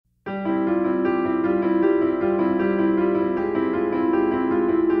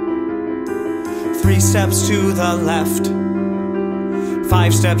steps to the left,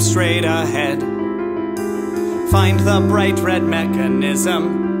 5 steps straight ahead. Find the bright red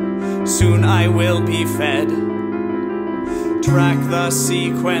mechanism, soon I will be fed. Track the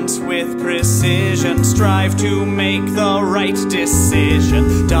sequence with precision, strive to make the right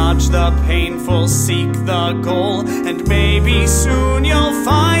decision. Dodge the painful, seek the goal, and maybe soon you'll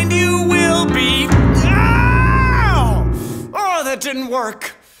find you will be... Ow! Oh, that didn't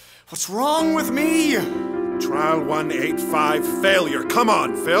work. What's wrong with me? Trial 185, failure. Come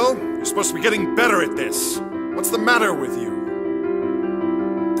on, Phil. You're supposed to be getting better at this. What's the matter with you?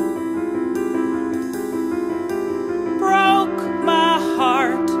 Broke my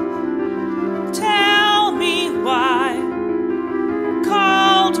heart. Tell me why.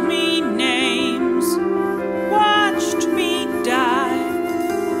 Called me names. Watched me die.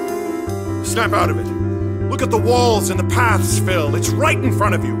 Snap out of it. Look at the walls and the paths, Phil. It's right in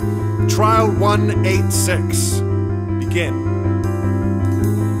front of you. Trial 186. Begin.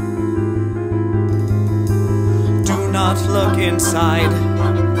 Do not look inside.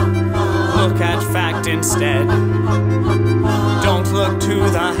 Look at fact instead. Don't look to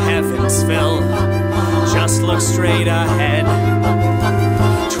the heavens, Phil. Just look straight ahead.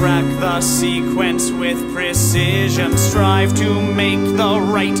 Track the sequence with precision. Strive to make the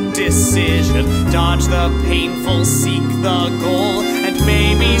right decision. Dodge the painful, seek the goal, and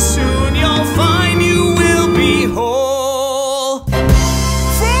maybe soon you'll find you will be whole.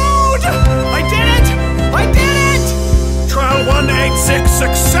 Food! I did it! I did it! Trial 186,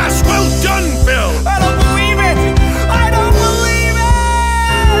 success! Well done, Phil! I don't believe it! I don't believe it!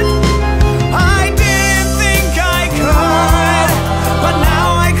 I didn't think I could, but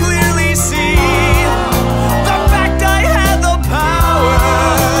now I clearly see the fact I had the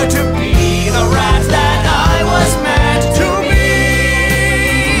power to be the rat that I was meant to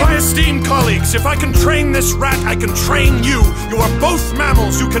be. My esteemed colleagues, if I can train this rat, I can train you. You are both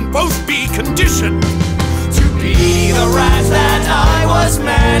mammals. You can both be conditioned. Be the rat that I was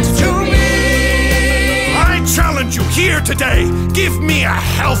meant to be. I challenge you here today. Give me a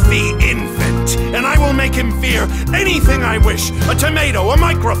healthy infant, and I will make him fear anything I wish. A tomato, a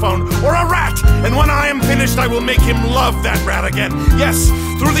microphone, or a rat. And when I am finished, I will make him love that rat again. Yes,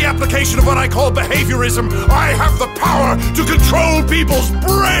 through the application of what I call behaviorism, I have the power to control people's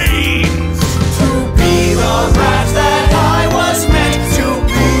brains. To be the rat that